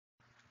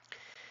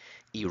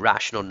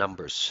irrational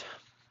numbers,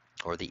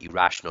 or the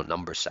irrational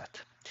number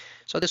set.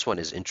 So this one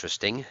is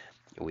interesting.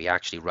 We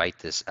actually write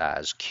this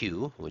as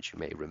Q, which you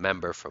may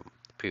remember from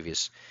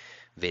previous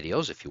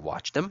videos if you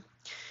watch them.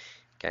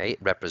 Okay, it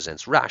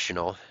represents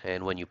rational,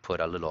 and when you put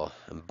a little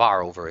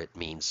bar over it,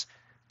 means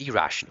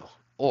irrational.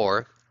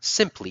 Or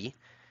simply,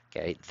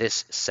 okay,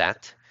 this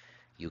set,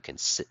 you can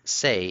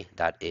say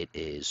that it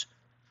is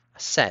a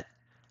set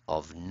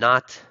of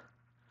not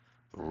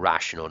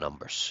rational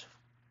numbers.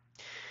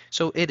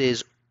 So it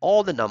is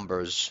all the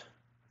numbers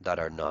that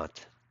are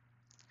not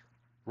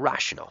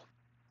rational.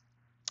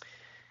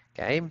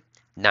 Okay,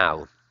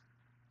 now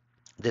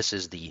this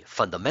is the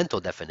fundamental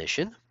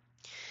definition.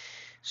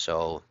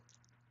 So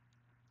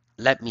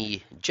let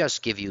me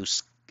just give you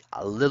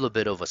a little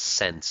bit of a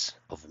sense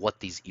of what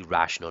these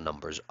irrational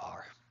numbers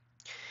are.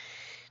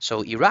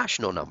 So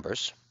irrational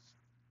numbers,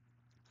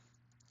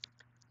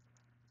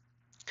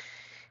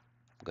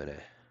 I'm going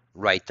to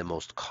write the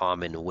most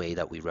common way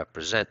that we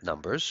represent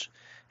numbers,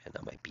 and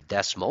that might be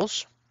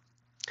decimals.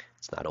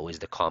 It's not always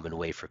the common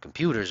way for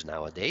computers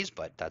nowadays,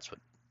 but that's what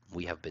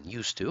we have been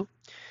used to.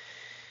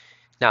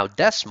 Now,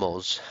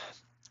 decimals,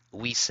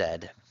 we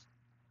said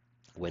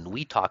when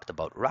we talked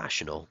about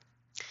rational,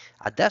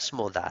 a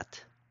decimal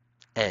that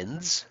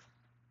ends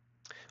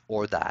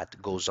or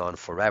that goes on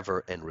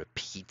forever and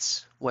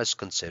repeats was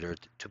considered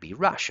to be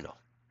rational.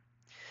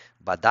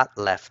 But that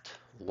left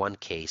one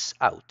case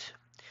out,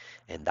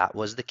 and that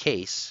was the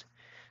case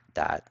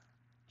that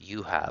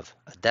you have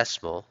a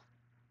decimal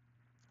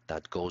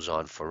that goes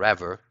on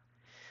forever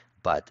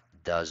but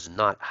does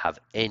not have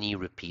any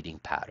repeating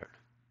pattern.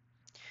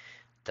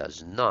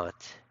 Does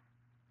not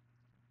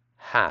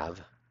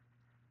have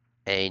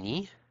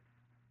any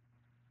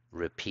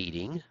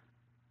repeating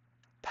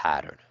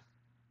pattern.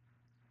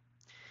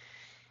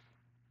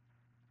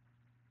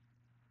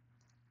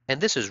 And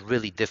this is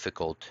really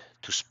difficult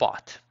to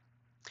spot,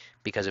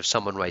 because if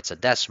someone writes a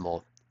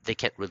decimal, they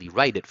can't really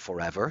write it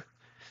forever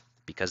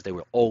because they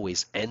will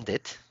always end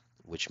it,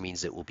 which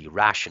means it will be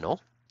rational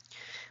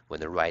when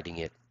they're writing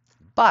it.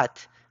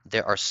 But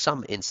there are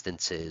some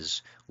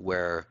instances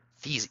where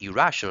these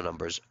irrational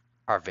numbers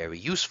are very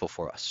useful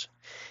for us.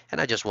 And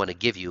I just want to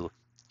give you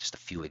just a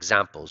few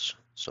examples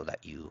so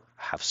that you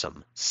have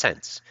some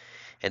sense.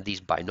 And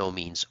these by no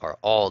means are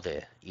all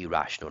the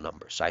irrational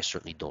numbers. I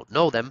certainly don't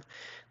know them.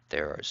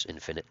 There's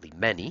infinitely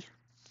many.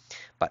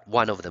 But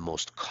one of the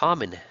most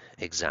common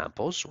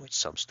examples, which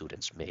some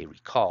students may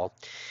recall,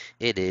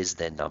 it is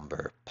the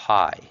number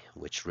pi,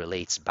 which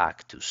relates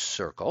back to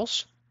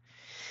circles.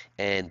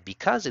 And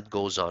because it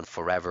goes on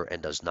forever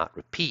and does not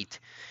repeat,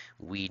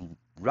 we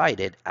write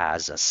it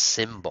as a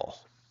symbol.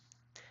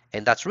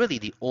 And that's really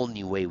the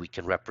only way we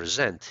can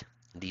represent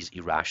these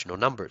irrational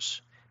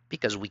numbers,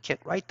 because we can't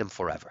write them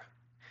forever.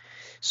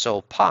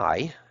 So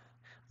pi,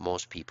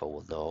 most people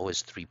will know,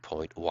 is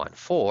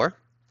 3.14,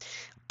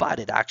 but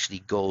it actually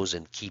goes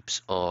and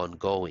keeps on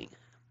going.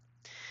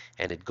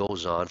 And it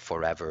goes on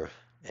forever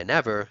and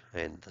ever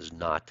and does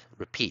not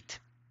repeat.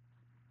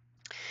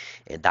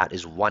 And that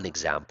is one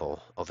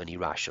example of an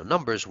irrational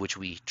numbers, which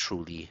we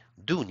truly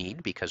do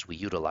need because we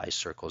utilize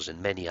circles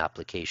in many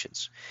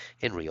applications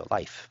in real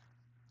life.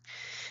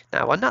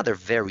 Now, another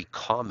very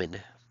common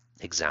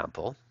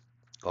example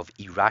of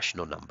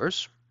irrational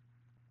numbers,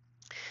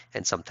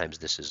 and sometimes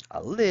this is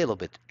a little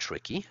bit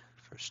tricky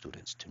for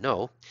students to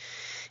know,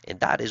 and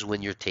that is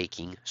when you're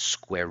taking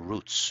square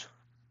roots.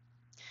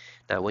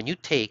 Now, when you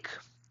take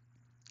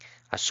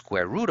a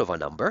square root of a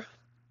number,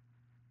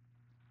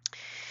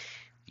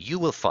 you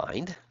will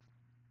find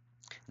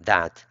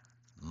that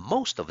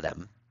most of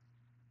them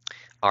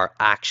are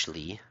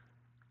actually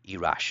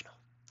irrational.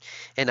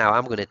 And now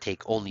I'm going to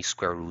take only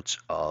square roots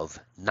of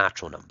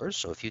natural numbers.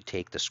 So if you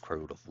take the square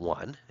root of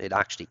 1, it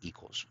actually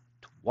equals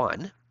to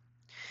 1.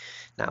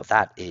 Now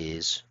that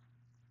is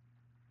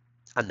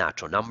a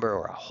natural number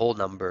or a whole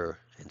number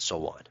and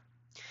so on.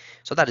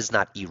 So that is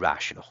not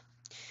irrational.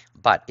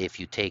 But if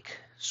you take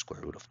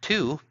square root of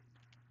 2,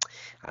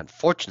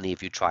 unfortunately,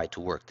 if you try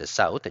to work this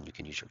out, and you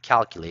can use your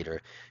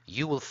calculator,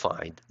 you will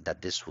find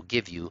that this will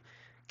give you,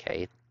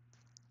 okay,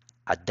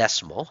 a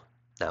decimal.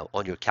 Now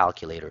on your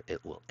calculator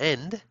it will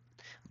end,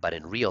 but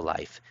in real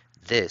life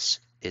this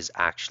is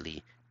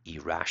actually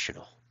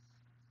irrational.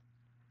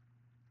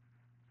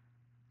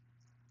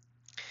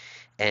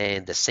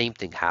 And the same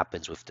thing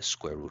happens with the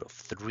square root of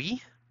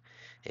 3.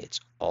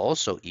 It's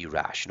also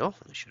irrational.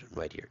 I shouldn't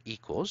write here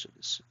equals.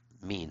 This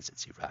means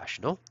it's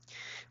irrational.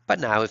 But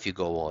now if you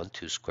go on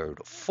to square root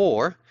of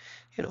 4,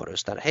 you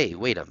notice that, hey,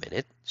 wait a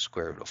minute,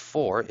 square root of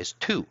 4 is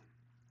 2.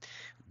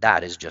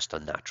 That is just a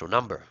natural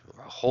number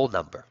or a whole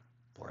number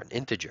or an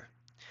integer.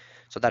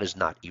 So that is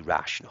not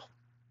irrational.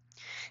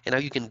 And now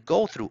you can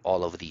go through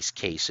all of these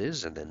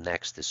cases, and then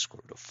next is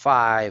square root of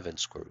 5 and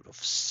square root of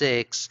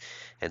 6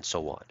 and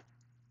so on.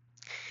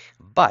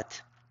 But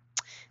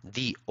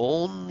the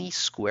only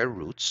square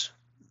roots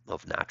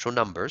of natural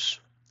numbers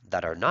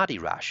that are not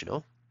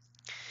irrational,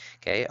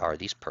 okay, are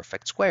these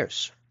perfect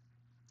squares.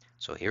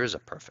 So here is a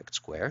perfect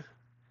square,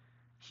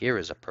 here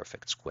is a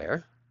perfect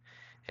square,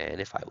 And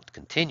if I would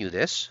continue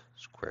this,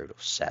 square root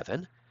of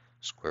 7,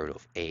 square root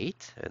of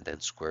 8, and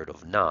then square root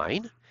of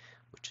 9,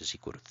 which is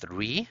equal to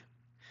 3.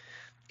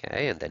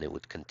 Okay, and then it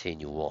would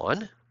continue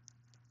on.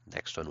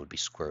 Next one would be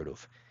square root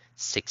of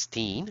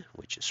 16,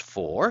 which is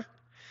 4,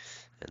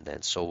 and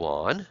then so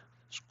on.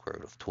 Square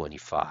root of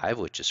 25,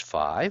 which is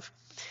 5.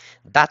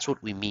 That's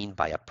what we mean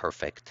by a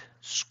perfect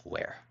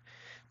square,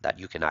 that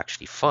you can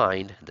actually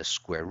find the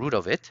square root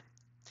of it.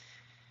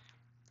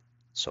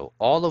 So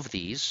all of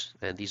these,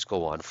 and these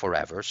go on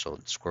forever, so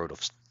square root of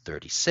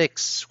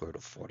 36, square root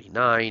of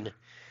 49,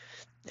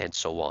 and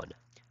so on.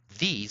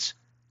 These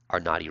are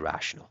not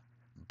irrational,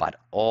 but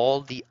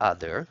all the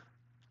other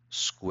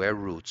square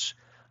roots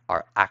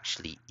are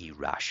actually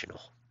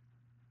irrational.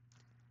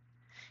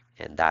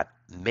 And that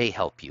may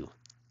help you,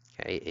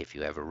 okay, if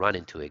you ever run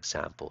into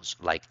examples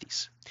like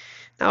these.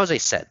 Now, as I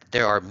said,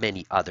 there are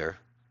many other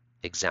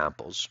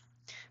examples.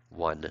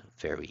 One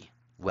very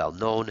well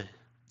known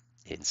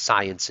in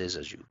sciences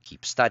as you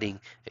keep studying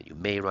and you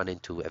may run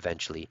into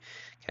eventually,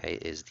 okay,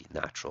 is the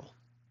natural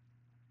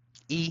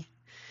E,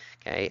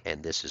 okay,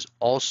 and this is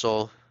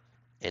also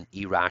an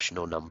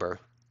irrational number,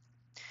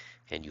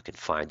 and you can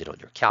find it on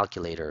your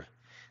calculator.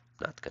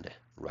 I'm not going to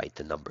write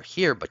the number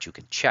here, but you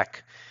can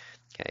check,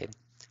 okay,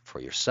 for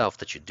yourself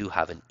that you do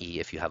have an E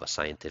if you have a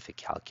scientific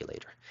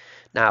calculator.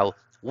 Now,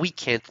 we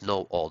can't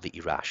know all the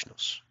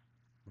irrationals,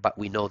 but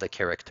we know the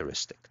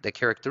characteristic. The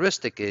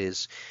characteristic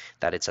is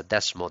that it's a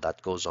decimal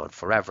that goes on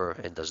forever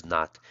and does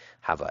not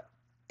have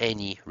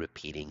any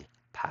repeating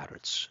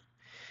patterns.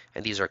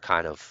 And these are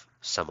kind of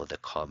some of the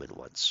common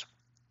ones.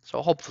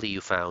 So hopefully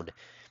you found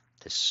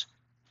this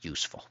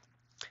useful.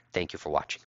 Thank you for watching.